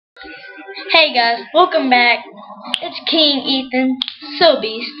Hey guys, welcome back. It's King Ethan, so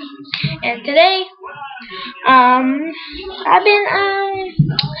beast, and today, I've been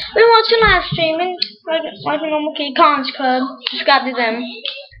watching live streaming, like a normal kid, Cons Club. Subscribe to them,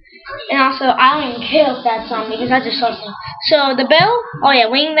 and also I don't even care if that's on because I just saw some. So the bell, oh yeah,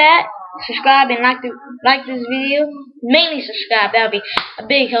 ring that, subscribe and like this video. Mainly subscribe. That'll be a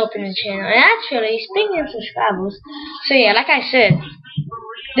big help in the channel. And actually, speaking of subscribers, so yeah, like I said.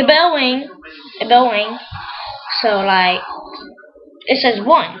 The bell ring, so like, it says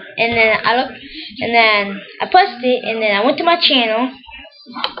 1, and then I looked, and then I pressed it, and then I went to my channel,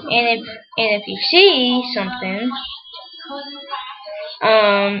 and if you see something,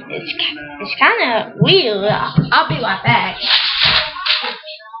 it's kind of weird. I'll be right back.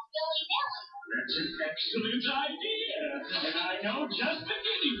 That's an excellent idea, and I know just the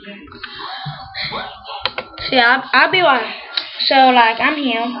guinea pig. So yeah, I'll be right. So like I'm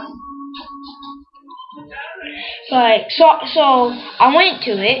here. Like so I went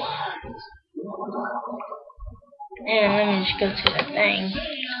to it. And let me just go to the thing.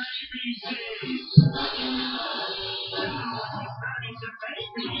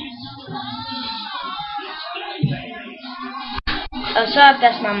 Oh, sorry if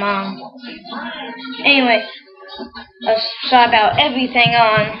that's my mom. Anyway, sorry about everything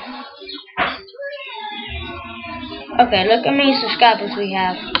on. Okay, look how many subscribers we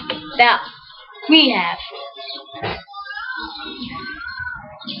have. Yeah,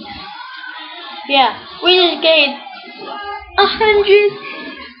 we just gained 100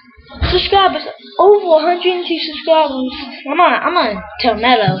 subscribers. Over 102 subscribers. I'm on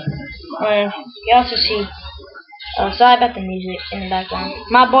Mellow. You also see. Oh, sorry about the music in the background.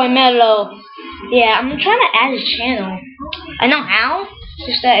 My boy Mellow. Yeah, I'm trying to add his channel. I know how.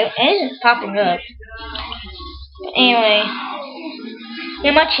 Just that it isn't popping up. Anyway,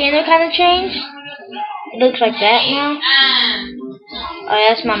 yeah, my channel kind of changed. It looks like that now. Oh, yeah,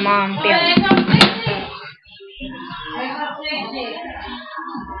 that's my mom. Yeah.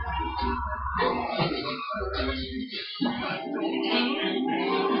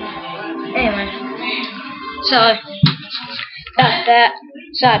 Anyway, so that's that.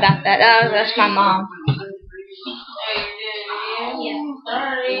 Sorry about that. That's my mom.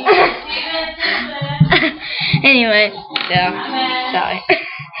 Anyway, yeah, sorry.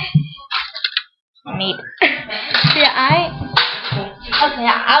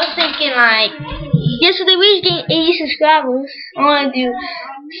 I was thinking like yesterday we just gained 80 subscribers. I want to do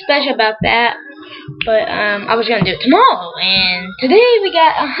special about that, but I was gonna do it tomorrow, and today we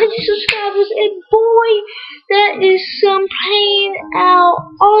got 100 subscribers, and boy, that is some plain out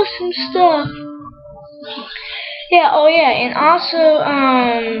awesome stuff. Yeah, oh yeah, and also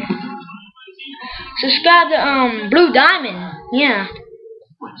subscribe to Blue Diamond, yeah,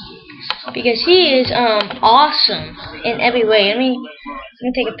 because he is awesome in every way. Let me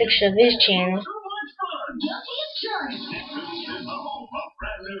take a picture of his channel.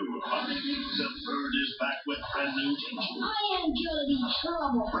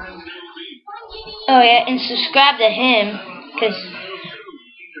 Oh yeah, and subscribe to him because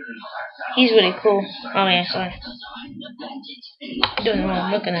he's really cool. Oh yeah, sorry. Don't know what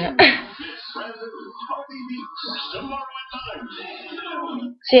I'm looking at.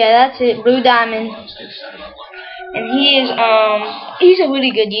 So yeah, that's it, Blue Diamond, and he's a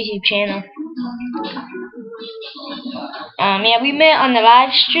really good YouTube channel. Yeah, we met on the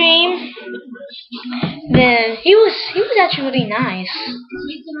live stream. Then he was actually really nice.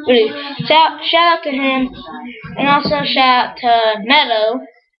 Really, shout out to him, and also shout out to Mellow.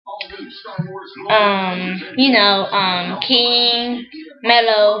 King,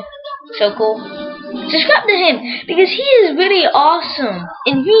 Mellow, so cool. Subscribe to him because he is really awesome,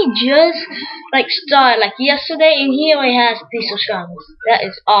 and he just started yesterday, and he only has 3 subscribers. That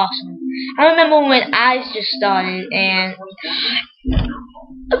is awesome. I remember when I just started, and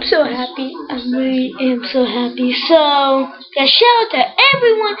I'm so happy. I really am so happy. So yeah, shout out to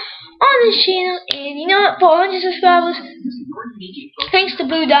everyone on this channel, and you know what? For 100 subscribers, thanks to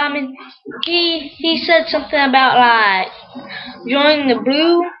Blue Diamond, he said something about joining the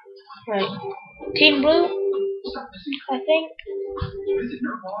Blue, Team Blue, I think.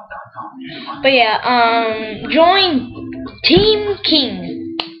 But yeah, join Team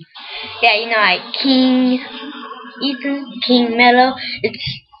King. Yeah, King Ethan, King Mellow.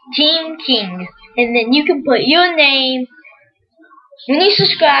 It's Team King, and then you can put your name when you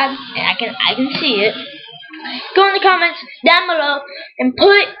subscribe, and I can see it. Go in the comments down below and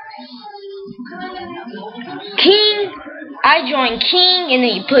put King. I join King, and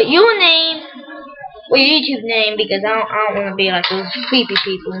then you put your name Well, your YouTube name, because I don't want to be like those creepy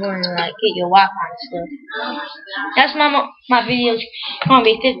people who want to like get your Wi-Fi and stuff. That's my videos gonna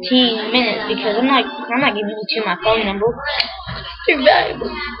be 15 minutes because I'm not giving you my phone number. Too valuable.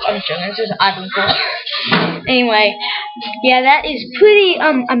 I'm joking. This is an iPhone 4. Anyway, yeah, that is pretty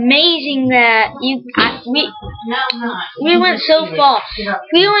amazing that we went so far.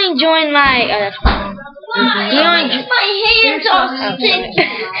 We only joined like my hands are sticky.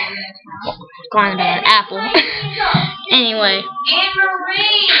 Going about an apple. Anyway,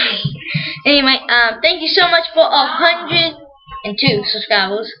 thank you so much for 102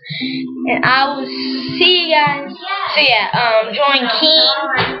 subscribers, and I will see you guys. So yeah, join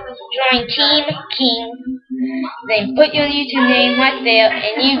Team King. Then put your YouTube name right there,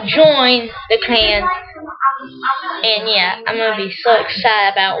 and you join the clan. And yeah, I'm gonna be so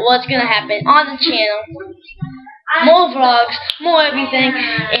excited about what's gonna happen on the channel. More vlogs, more everything,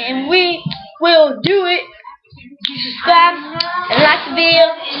 and we will do it. You subscribe and like the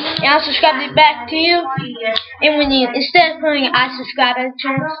video, and I'll subscribe it back to you. And when you, instead of putting I subscribe at the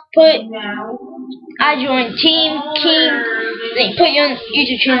channel, put I join Team King. Then you put your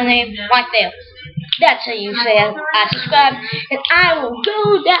YouTube channel name right there. That's how you say I subscribe, and I will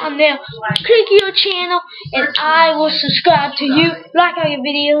go down there, click your channel, and I will subscribe to you, like all your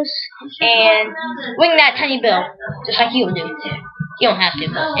videos, and ring that tiny bell, just like you do. You don't have to,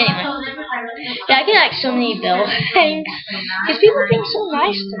 but anyway. Yeah, I get like so many bell things, because people think so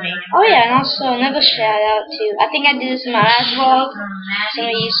nice to me. Oh yeah, and also another shout out to, I think I did this in my last vlog, some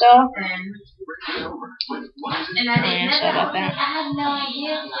of you saw. Yeah, sorry about that.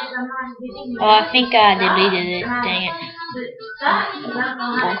 Oh, I think I deleted it. Dang it.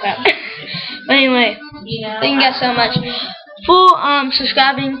 Oh crap. But anyway, thank you guys so much for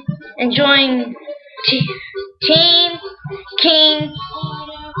subscribing and joining Team King.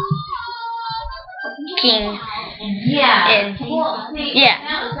 And yeah,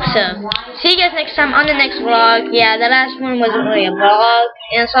 so see you guys next time on the next vlog. Yeah, the last one wasn't really a vlog,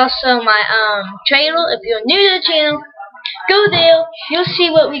 and it's also my trailer. If you're new to the channel, go there. You'll see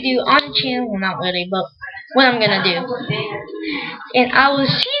what we do on the channel. Well, not really, but what I'm gonna do. And I will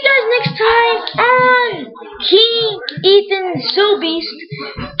see you guys next time on King Ethan So Beast.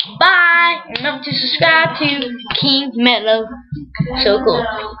 Bye. Remember to subscribe to King Mellow. So cool.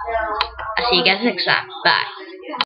 I'll see you guys next time. Bye.